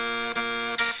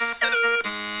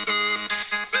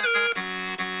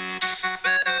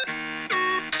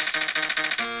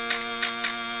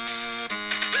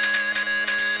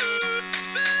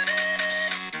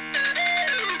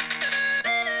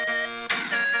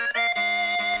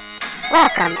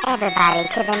Welcome everybody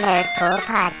to the Nerdpool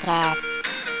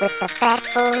Podcast with the fat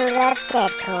fool who loves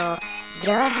Deadpool,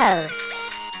 your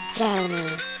host, Jamie.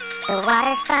 The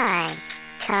water's fine.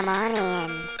 Come on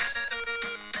in.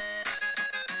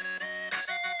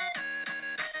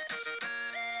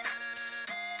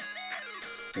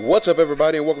 What's up,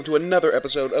 everybody, and welcome to another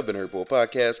episode of the Nerdpool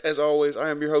Podcast. As always, I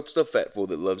am your host, the fat fool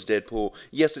that loves Deadpool.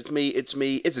 Yes, it's me, it's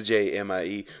a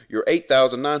J-M-I-E, your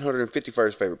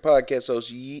 8,951st favorite podcast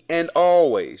host, and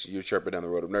always you're chirping down the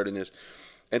road of nerdiness.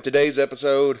 And today's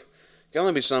episode can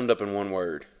only be summed up in one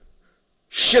word: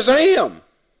 Shazam!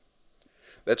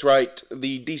 That's right,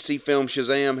 the DC film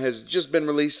Shazam has just been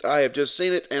released. I have just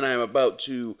seen it, and I am about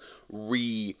to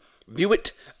review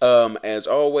it. As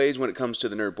always, when it comes to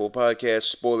the Nerdpool Podcast,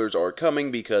 spoilers are coming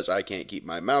because I can't keep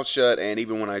my mouth shut, and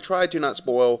even when I try to not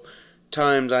spoil,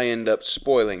 times I end up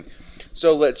spoiling.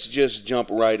 So let's just jump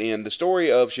right in. The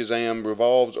story of Shazam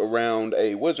revolves around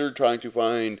a wizard trying to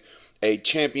find a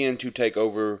champion to take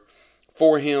over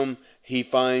for him. He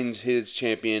finds his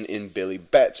champion in Billy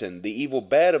Batson. The evil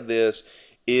bad of this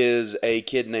is a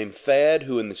kid named Thad,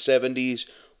 who in the 70s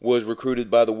was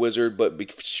recruited by the wizard, but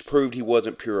proved he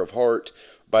wasn't pure of heart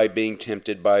by being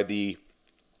tempted by the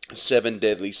 7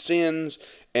 deadly sins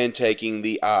and taking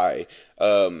the eye,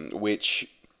 which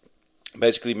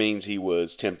basically means he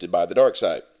was tempted by the dark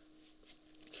side.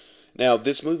 Now,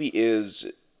 this movie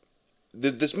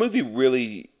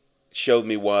really showed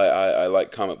me why I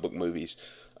like comic book movies.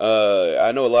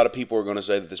 I know a lot of people are going to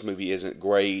say that this movie isn't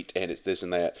great and it's this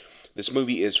and that. This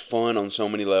movie is fun on so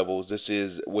many levels. This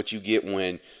is what you get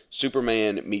when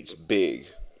Superman meets Big.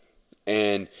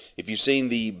 And if you've seen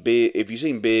Big,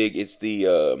 it's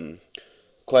the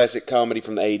classic comedy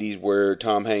from the 80s where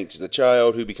Tom Hanks is a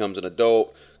child who becomes an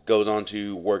adult, goes on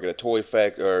to work at a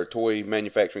toy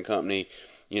manufacturing company,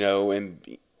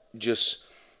 and just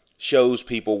shows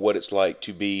people what it's like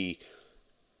to be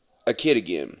a kid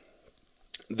again.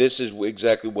 This is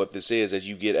exactly what this is, as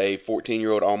you get a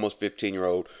 14-year-old, almost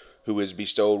 15-year-old, who is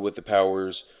bestowed with the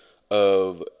powers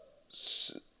of,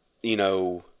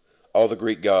 all the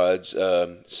Greek gods,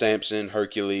 Samson,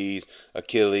 Hercules,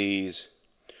 Achilles,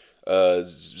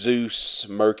 Zeus,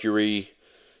 Mercury,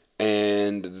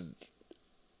 and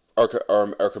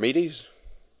Archimedes?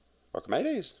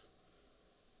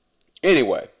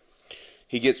 Anyway,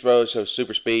 he gets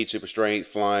super speed, super strength,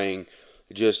 flying,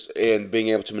 and being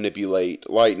able to manipulate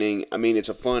lightning. I mean, it's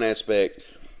a fun aspect.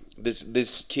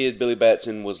 This kid, Billy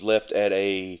Batson, was left at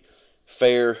a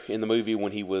fair in the movie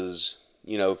when he was,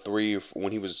 3,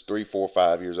 4,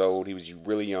 5 years old. He was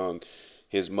really young.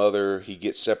 He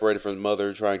gets separated from his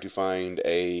mother, trying to find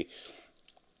a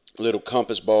little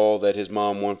compass ball that his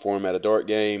mom won for him at a dart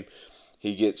game.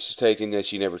 He gets taken, that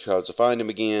she never tries to find him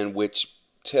again, which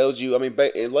tells you,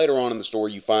 later on in the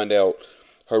story, you find out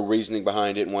her reasoning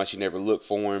behind it and why she never looked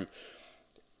for him.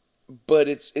 But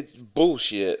it's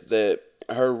bullshit that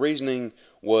her reasoning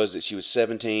was that she was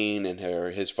 17 and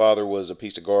his father was a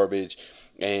piece of garbage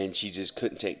and she just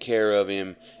couldn't take care of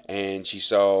him. And she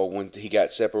saw when he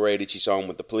got separated, she saw him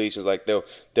with the police and was like, they'll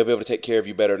be able to take care of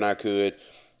you better than I could.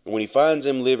 And when he finds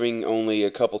him living only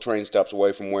a couple train stops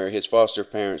away from where his foster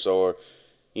parents are,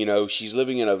 she's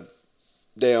living in a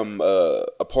damn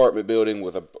apartment building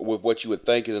with what you would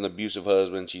think is an abusive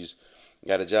husband. She's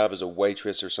got a job as a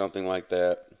waitress or something like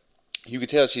that. You could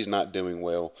tell she's not doing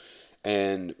well.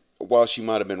 And while she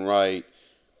might have been right,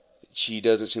 she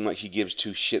doesn't seem like she gives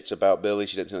two shits about Billy.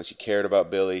 She doesn't seem like she cared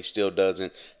about Billy. Still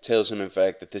doesn't. Tells him, in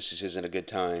fact, that this isn't a good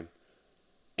time.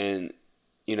 And,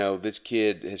 this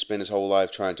kid has spent his whole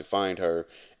life trying to find her.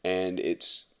 And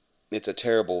it's a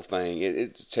terrible thing.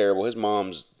 It's terrible. His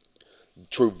mom's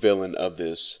true villain of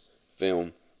this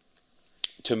film,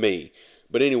 to me.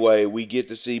 But anyway, we get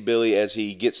to see Billy as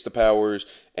he gets the powers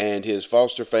and his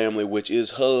foster family, which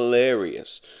is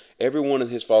hilarious. Everyone in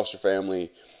his foster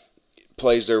family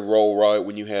plays their role right.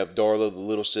 When you have Darla, the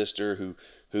little sister, who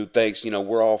thinks,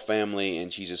 we're all family,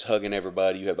 and she's just hugging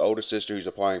everybody. You have the older sister who's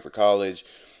applying for college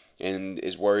and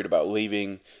is worried about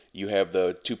leaving. You have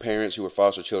the 2 parents who are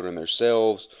foster children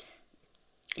themselves,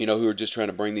 who are just trying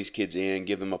to bring these kids in,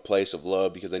 give them a place of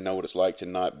love because they know what it's like to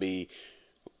not be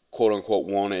quote-unquote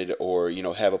wanted or,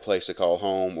 have a place to call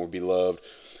home or be loved.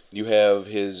 You have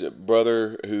his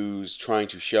brother who's trying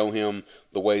to show him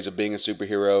the ways of being a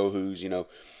superhero, who's,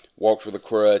 walks with a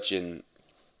crutch and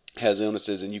has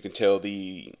illnesses, and you can tell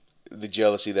the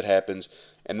jealousy that happens.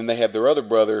 And then they have their other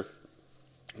brother,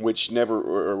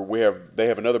 they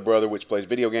have another brother which plays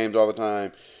video games all the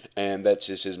time, and that's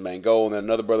just his main goal. And then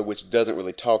another brother which doesn't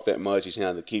really talk that much. He's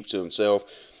kind of keeps to himself.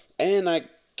 And I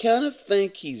kind of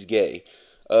think he's gay.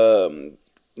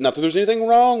 Not that there's anything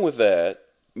wrong with that,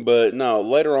 But no,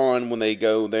 later on when they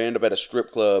end up at a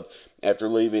strip club after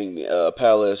leaving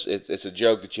Palace. It's a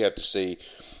joke that you have to see.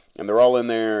 And they're all in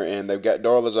there, and they've got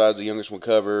Darla's eyes, the youngest one,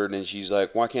 covered, and she's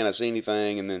like, "Why can't I see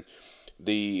anything?" And then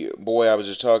the boy I was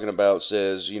just talking about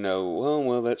says,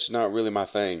 well, that's not really my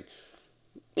thing.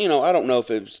 I don't know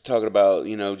if it's talking about,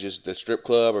 just the strip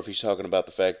club, or if he's talking about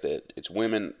the fact that it's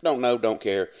women. Don't know, don't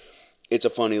care. It's a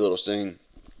funny little scene.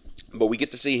 But we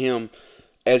get to see him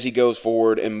as he goes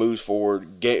forward and moves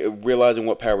forward, realizing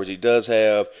what powers he does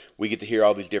have. We get to hear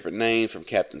all these different names, from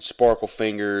Captain Sparkle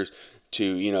Fingers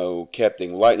to,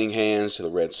 Captain Lightning Hands to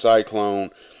the Red Cyclone.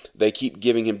 They keep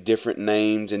giving him different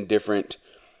names and different,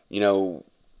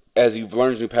 as he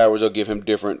learns new powers, they'll give him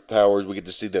different powers. We get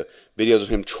to see the videos of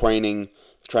him training,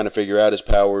 trying to figure out his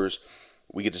powers.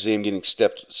 We get to see him getting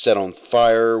set on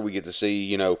fire. We get to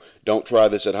see, don't try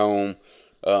this at home.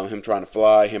 Him trying to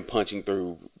fly, him punching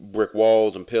through brick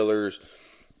walls and pillars.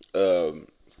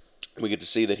 We get to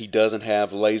see that he doesn't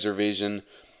have laser vision,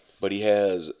 but he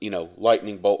has,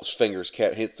 lightning bolts fingers,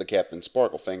 hits the Captain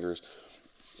Sparkle Fingers.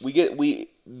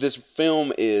 This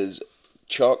film is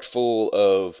chock full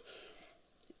of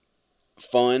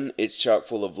fun. It's chock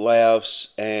full of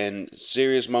laughs and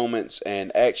serious moments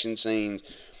and action scenes,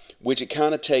 which it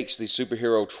kind of takes the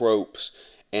superhero tropes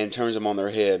and turns them on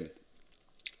their head.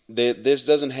 This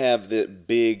doesn't have the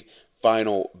big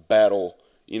final battle,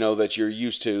 that you're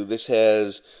used to. This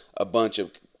has a bunch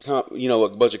of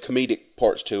comedic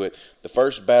parts to it. The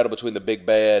first battle between the big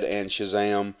bad and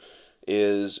Shazam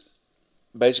is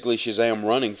basically Shazam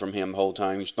running from him the whole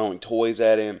time. He's throwing toys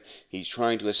at him. He's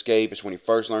trying to escape. It's when he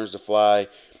first learns to fly,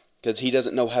 because he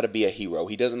doesn't know how to be a hero.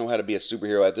 He doesn't know how to be a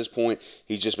superhero. At this point,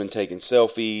 he's just been taking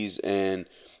selfies and,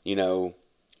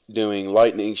 doing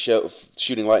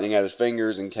shooting lightning out his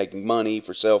fingers and taking money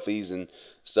for selfies and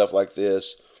stuff like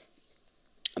this.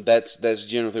 That's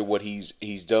generally what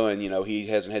he's done. He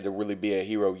hasn't had to really be a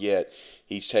hero yet.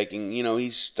 He's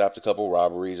he's stopped a couple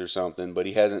robberies or something, but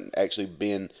he hasn't actually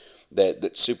been that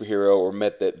superhero or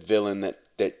met that villain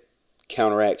that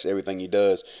counteracts everything he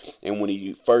does. And when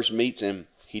he first meets him,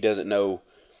 he doesn't know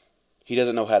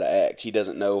how to act. He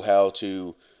doesn't know how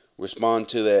to respond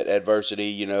to that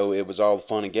adversity. It was all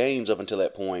fun and games up until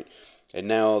that point, and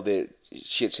now that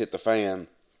shit's hit the fan,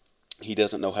 he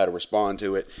doesn't know how to respond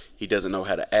to it. He doesn't know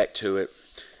how to act to it,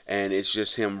 and it's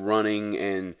just him running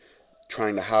and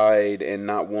trying to hide and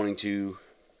not wanting to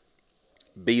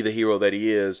be the hero that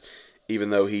he is, even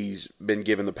though he's been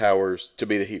given the powers to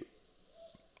be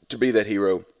that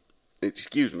hero.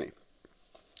 Excuse me.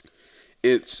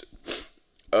 It's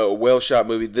a well-shot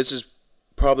movie. This is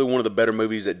probably one of the better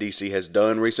movies that DC has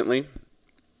done recently.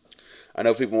 I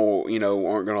know people,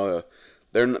 aren't gonna,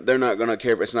 they're not gonna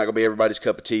care if it's not gonna be everybody's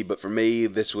cup of tea. But for me,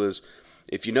 this was,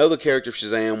 if you know the character of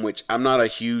Shazam, which I'm not a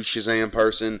huge Shazam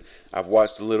person. I've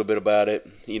watched a little bit about it.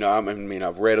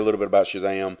 I've read a little bit about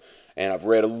Shazam, and I've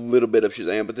read a little bit of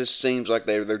Shazam. But this seems like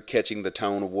they're catching the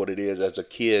tone of what it is as a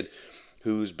kid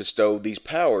who's bestowed these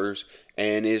powers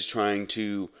and is trying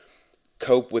to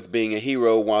cope with being a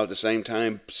hero while at the same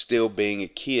time still being a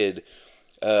kid.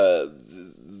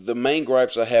 The main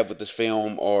gripes I have with this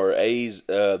film are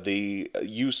the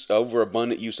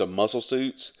overabundant use of muscle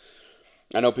suits.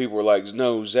 I know people were like,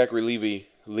 no, Zachary Levi,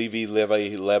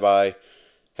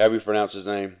 however you pronounce his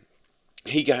name,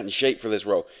 he got in shape for this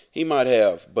role. He might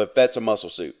have, but that's a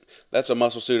muscle suit. That's a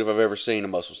muscle suit if I've ever seen a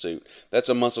muscle suit. That's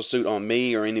a muscle suit on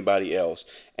me or anybody else.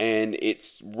 And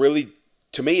it's really,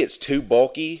 to me, it's too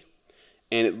bulky,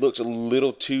 and it looks a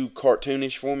little too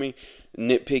cartoonish for me.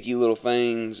 Nitpicky little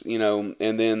things, and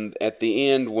then at the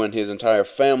end, when his entire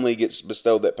family gets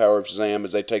bestowed that power of Shazam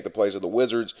as they take the place of the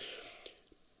wizards,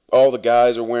 all the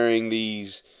guys are wearing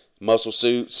these muscle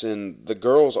suits and the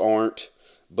girls aren't.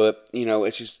 But,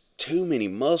 it's just too many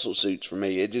muscle suits for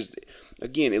me. It just,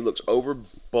 again, it looks over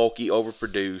bulky,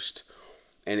 overproduced,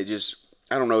 and it just,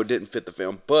 I don't know, it didn't fit the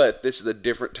film. But this is a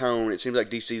different tone. It seems like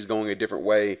DC is going a different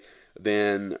way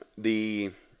than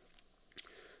the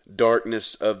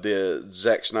darkness of the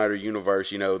Zack Snyder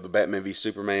universe. The Batman v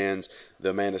Supermans,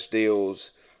 the Man of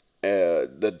Steels,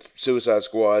 the Suicide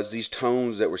Squads. These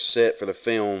tones that were set for the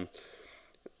film,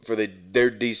 for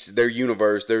their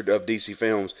universe, of DC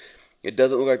films. It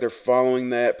doesn't look like they're following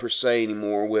that per se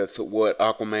anymore with what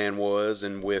Aquaman was,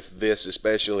 and with this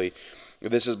especially.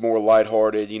 This is more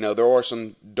lighthearted. There are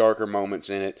some darker moments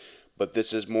in it, but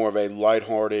this is more of a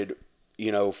lighthearted,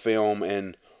 film.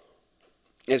 And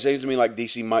it seems to me like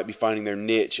DC might be finding their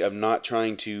niche of not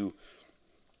trying to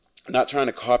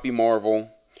copy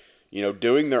Marvel,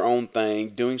 doing their own thing,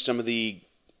 doing some of the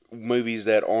movies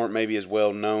that aren't maybe as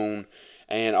well known,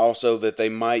 and also that they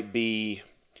might be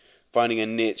finding a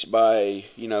niche by,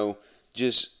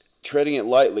 just treading it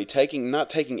lightly, not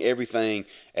taking everything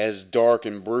as dark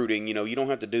and brooding. You don't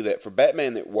have to do that. For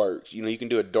Batman, that works. You can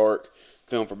do a dark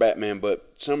film for Batman,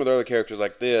 but some of the other characters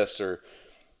like this or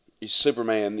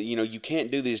Superman, you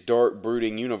can't do these dark,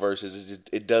 brooding universes.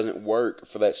 It doesn't work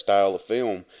for that style of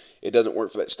film. It doesn't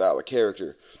work for that style of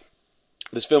character.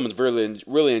 This film is really,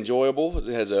 really enjoyable.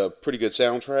 It has a pretty good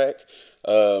soundtrack.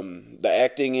 The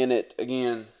acting in it,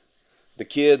 again, the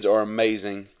kids are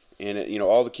amazing in it.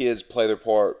 All the kids play their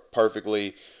part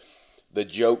perfectly. The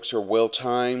jokes are well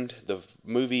timed. The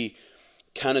movie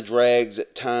kind of drags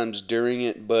at times during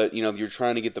it, but you're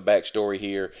trying to get the backstory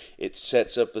here. It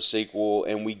sets up the sequel,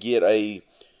 and we get a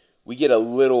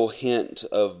little hint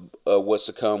of what's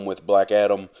to come with Black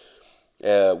Adam,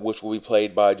 which will be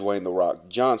played by Dwayne "The Rock"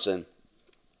 Johnson,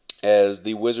 as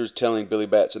the Wizard's telling Billy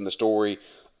Batson the story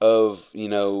of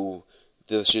the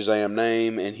Shazam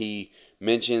name, and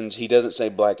he doesn't say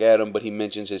Black Adam, but he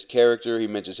mentions his character. He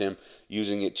mentions him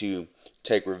using it to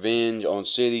take revenge on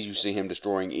cities. You see him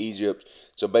destroying Egypt.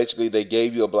 So basically, they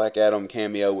gave you a Black Adam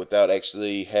cameo without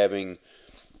actually having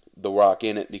The Rock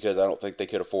in it, because I don't think they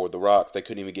could afford The Rock. They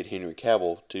couldn't even get Henry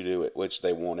Cavill to do it, which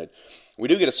they wanted. We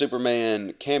do get a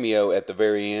Superman cameo at the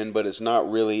very end, but it's not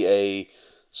really a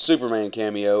Superman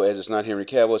cameo, as it's not Henry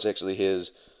Cavill. It's actually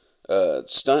his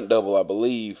stunt double, I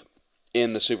believe,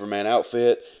 in the Superman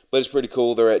outfit. But it's pretty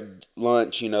cool. They're at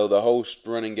lunch. The whole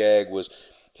running gag was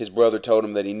his brother told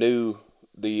him that he knew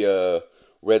the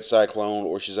Red Cyclone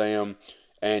or Shazam,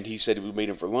 and he said he would meet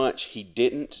him for lunch. He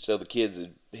didn't, so the kids,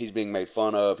 he's being made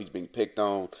fun of, he's being picked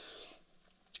on.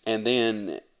 And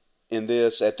then in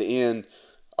this, at the end,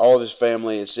 all of his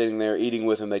family is sitting there eating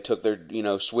with him. They took their,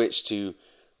 switch to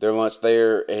their lunch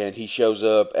there, and he shows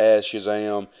up as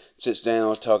Shazam, sits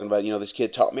down, talking about, this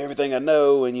kid taught me everything I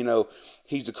know, and,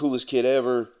 he's the coolest kid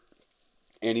ever.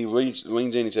 And he leans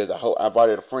in, he says, I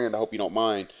invited a friend, I hope you don't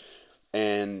mind.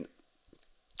 And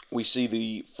we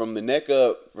see from the neck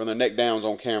down's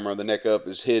on camera, the neck up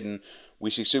is hidden. We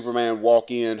see Superman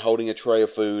walk in holding a tray of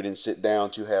food and sit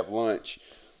down to have lunch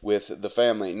with the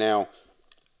family. Now,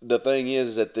 the thing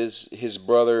is that his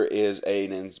brother is a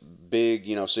big,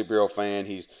 superhero fan.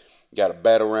 He's got a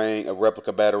Batarang, a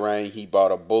replica Batarang. He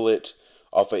bought a Bullet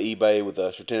off of eBay with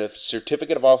a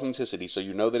certificate of authenticity, so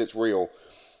you know that it's real,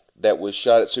 that was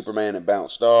shot at Superman and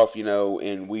bounced off,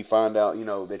 and we find out,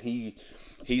 that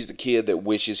he's the kid that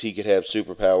wishes he could have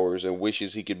superpowers and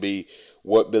wishes he could be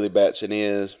what Billy Batson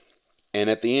is. And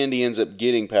at the end, he ends up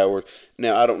getting powers.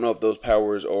 Now, I don't know if those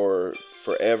powers are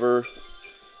forever.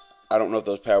 I don't know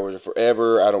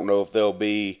if they'll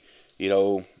be,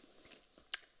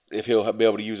 if he'll be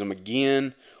able to use them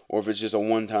again, or if it's just a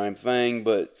one-time thing.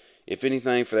 But if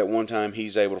anything, for that one time,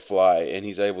 he's able to fly, and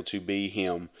he's able to be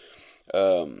him.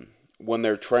 When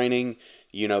they're training,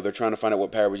 they're trying to find out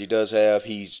what powers he does have.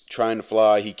 He's trying to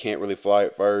fly. He can't really fly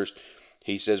at first.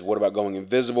 He says, what about going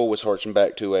invisible? Which harks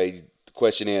back to a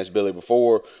question he asked Billy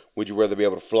before. Would you rather be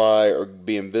able to fly or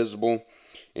be invisible?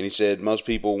 And he said most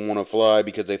people want to fly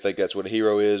because they think that's what a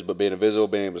hero is, but being invisible,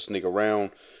 being able to sneak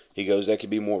around, he goes, that could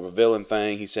be more of a villain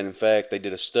thing. He said, in fact, they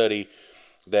did a study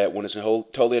that when it's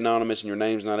totally anonymous and your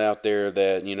name's not out there,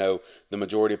 that, the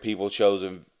majority of people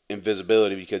chose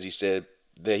invisibility, because he said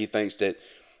that he thinks that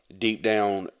deep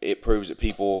down it proves that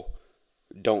people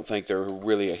don't think they're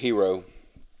really a hero.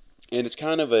 And it's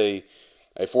kind of a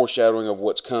foreshadowing of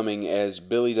what's coming, as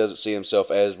Billy doesn't see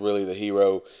himself as really the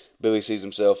hero. Billy sees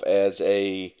himself as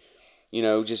a,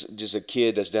 just a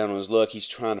kid that's down on his luck. He's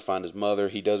trying to find his mother.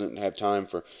 He doesn't have time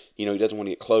for, he doesn't want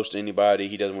to get close to anybody.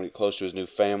 He doesn't want to get close to his new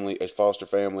family, his foster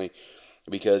family,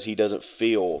 because he doesn't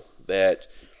feel that,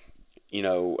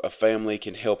 a family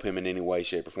can help him in any way,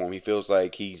 shape, or form. He feels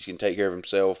like he can take care of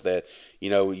himself, that,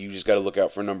 you just got to look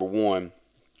out for number one.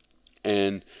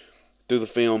 And through the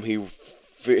film,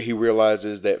 he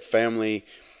realizes that family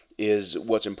is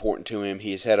what's important to him.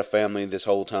 He's had a family this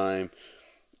whole time,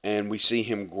 and we see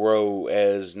him grow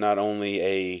as not only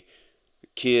a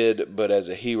kid, but as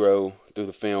a hero through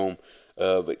the film,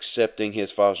 of accepting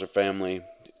his foster family,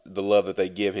 the love that they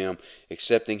give him,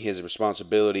 accepting his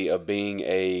responsibility of being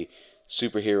a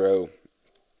superhero.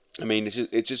 I mean,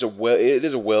 it is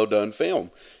a well done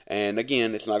film. And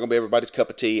again, it's not going to be everybody's cup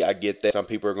of tea. I get that. Some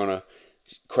people are going to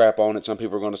crap on it. Some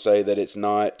people are going to say that it's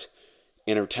not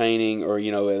entertaining, or,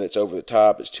 and it's over the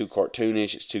top. It's too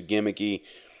cartoonish. It's too gimmicky.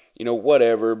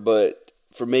 Whatever. But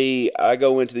for me, I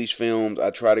go into these films, I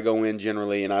try to go in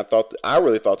generally, and I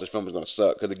really thought this film was going to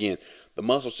suck, because again, the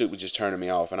muscle suit was just turning me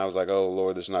off, and I was like, oh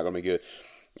Lord, this is not going to be good.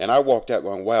 And I walked out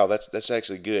going, wow, that's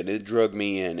actually good. And it drug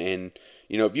me in. And,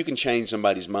 if you can change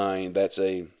somebody's mind, that's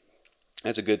a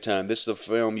That's a good time. This is a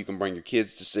film you can bring your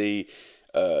kids to see.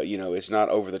 It's not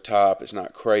over the top. It's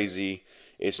not crazy.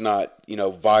 It's not,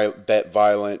 that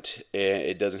violent.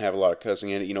 It doesn't have a lot of cussing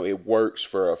in it. It works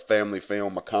for a family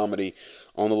film, a comedy,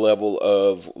 on the level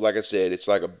of, like I said, it's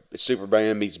like a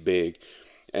Superman meets Big.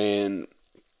 And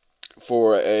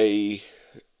for a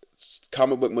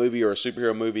comic book movie or a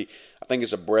superhero movie, I think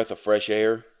it's a breath of fresh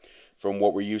air from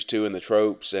what we're used to in the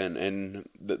tropes and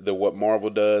the what Marvel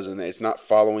does, and it's not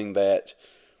following that,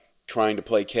 trying to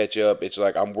play catch up. It's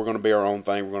like we're going to be our own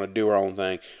thing. We're going to do our own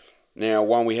thing. Now,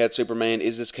 while we had Superman,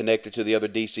 is this connected to the other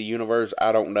DC universe?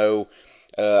 I don't know.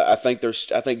 I think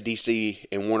DC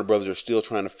and Warner Brothers are still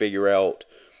trying to figure out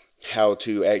how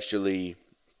to actually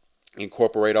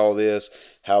incorporate all this,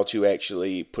 how to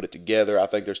actually put it together. I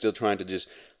think they're still trying to just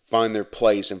find their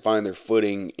place and find their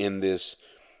footing in this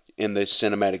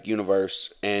cinematic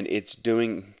universe, and it's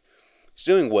doing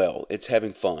well. It's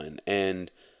having fun,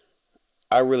 and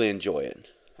I really enjoy it.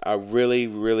 I really,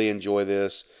 really enjoy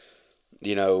this,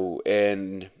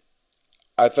 and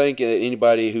I think that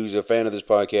anybody who's a fan of this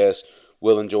podcast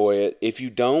will enjoy it. If you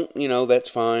don't, that's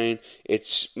fine.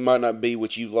 It might not be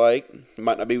what you like. It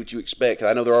might not be what you expect.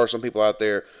 I know there are some people out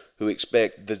there who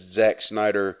expect the Zack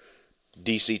Snyder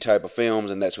DC type of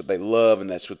films, and that's what they love, and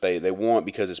that's what they want,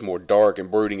 because it's more dark and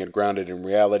brooding and grounded in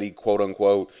reality, quote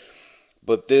unquote.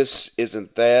 But this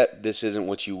isn't that. This isn't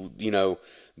what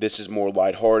this is more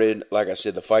lighthearted. Like I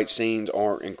said, the fight scenes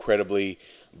aren't incredibly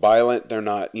violent. They're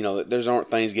not, there aren't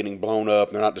things getting blown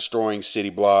up. They're not destroying city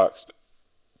blocks.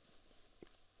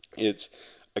 It's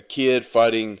a kid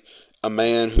fighting a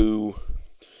man who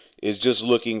is just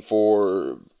looking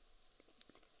to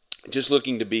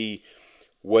be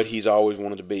what he's always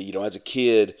wanted to be. As a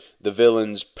kid, the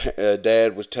villain's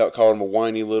dad was calling him a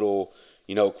whiny little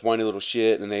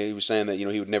shit, and he was saying that,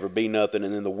 he would never be nothing.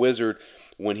 And then the wizard,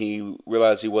 when he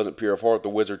realized he wasn't pure of heart, the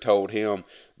wizard told him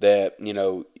that,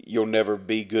 you'll never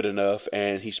be good enough,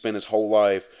 and he spent his whole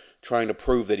life trying to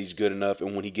prove that he's good enough.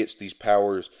 And when he gets these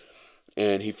powers,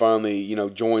 and he finally,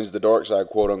 joins the dark side,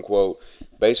 quote unquote,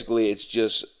 basically it's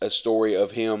just a story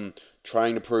of him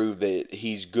trying to prove that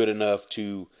he's good enough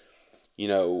to,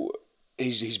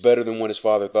 he's better than what his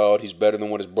father thought. He's better than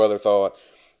what his brother thought.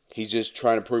 He's just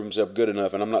trying to prove himself good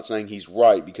enough. And I'm not saying he's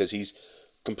right, because he's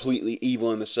completely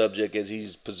evil in the subject, as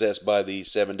he's possessed by the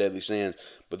 7 deadly sins.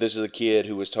 But this is a kid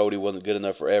who was told he wasn't good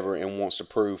enough forever and wants to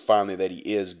prove finally that he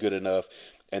is good enough,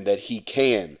 and that he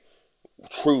can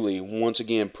truly once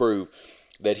again prove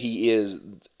that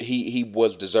he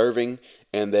was deserving,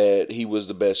 and that he was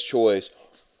the best choice.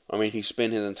 I mean, he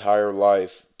spent his entire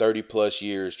life, 30 plus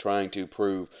years, trying to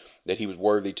prove that he was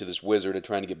worthy to this wizard and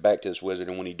trying to get back to this wizard.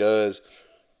 And when he does,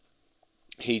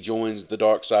 he joins the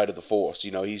dark side of the Force.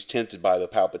 He's tempted by the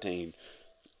Palpatine.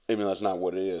 I mean, that's not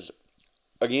what it is.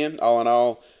 Again, all in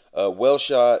all, well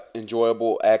shot,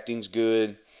 enjoyable, acting's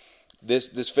good.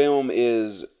 This film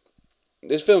is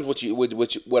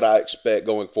what I expect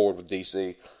going forward with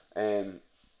DC, and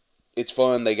it's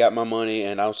fun. They got my money,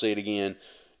 and I'll see it again.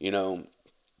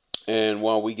 And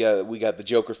while we got the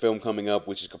Joker film coming up,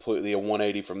 which is completely a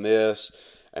 180 from this,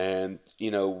 and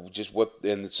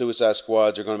the Suicide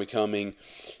Squads are going to be coming.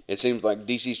 It seems like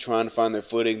DC's trying to find their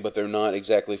footing, but they're not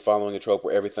exactly following a trope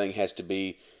where everything has to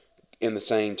be in the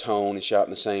same tone and shot in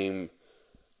the same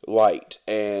light.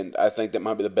 And I think that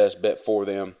might be the best bet for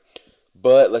them.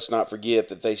 But let's not forget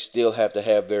that they still have to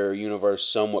have their universe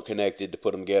somewhat connected to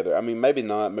put them together. I mean, maybe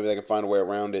not. Maybe they can find a way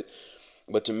around it.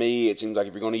 But to me, it seems like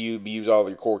if you're going to use all of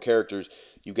your core characters,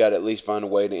 you've got to at least find a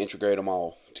way to integrate them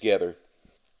all together.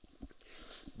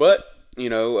 But,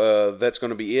 that's going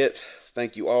to be it.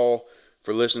 Thank you all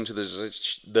for listening to the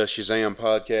Shazam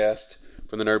podcast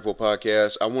from the Nerdpool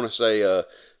Podcast. I want to say a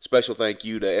special thank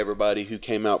you to everybody who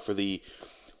came out for the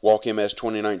Walk MS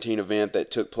 2019 event that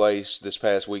took place this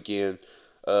past weekend,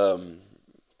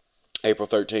 April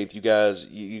 13th.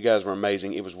 You guys were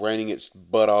amazing. It was raining its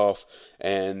butt off,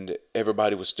 and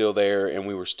everybody was still there, and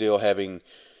we were still having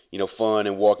fun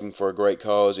and walking for a great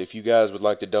cause. If you guys would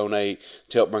like to donate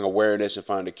to help bring awareness and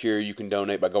find a cure, you can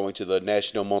donate by going to the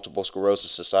National Multiple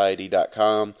Sclerosis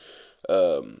Society.com,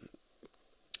 and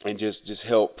just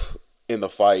help in the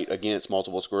fight against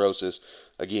multiple sclerosis.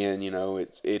 Again,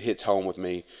 it hits home with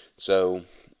me. So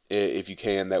if you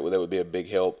can, that would be a big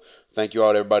help. Thank you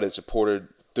all to everybody that supported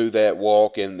through that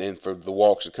walk and for the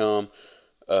walks to come.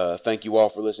 Thank you all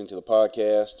for listening to the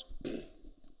podcast.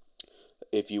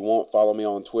 If you want, follow me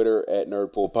on Twitter at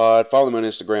NerdpoolPod. Follow me on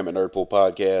Instagram at Nerdpool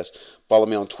Podcast. Follow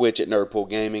me on Twitch at Nerdpool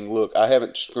Gaming. Look, I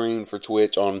haven't streamed for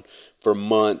Twitch for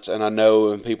months, and I know,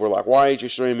 and people are like, why ain't you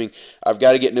streaming? I've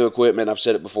got to get new equipment. I've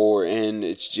said it before, and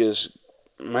it's just,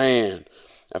 man,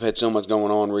 I've had so much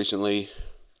going on recently.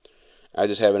 I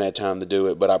just haven't had time to do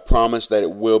it, but I promise that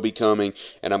it will be coming,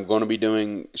 and I'm going to be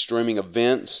doing streaming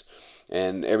events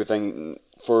and everything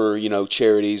for,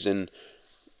 charities and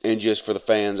just for the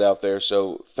fans out there.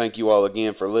 So thank you all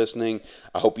again for listening.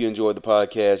 I hope you enjoyed the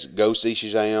podcast. Go see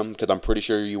Shazam, because I'm pretty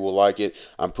sure you will like it.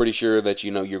 I'm pretty sure that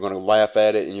you're going to laugh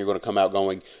at it and you're going to come out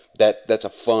going, that's a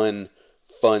fun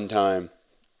time.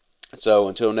 So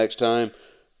until next time,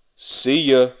 see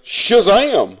ya.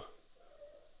 Shazam!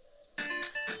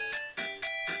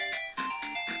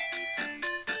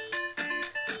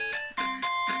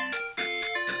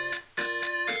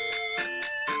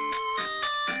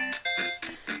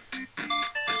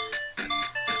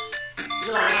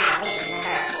 You are now listening to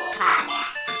Nerdpool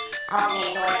Podcast. I hope you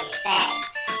enjoyed your stay.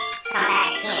 Come back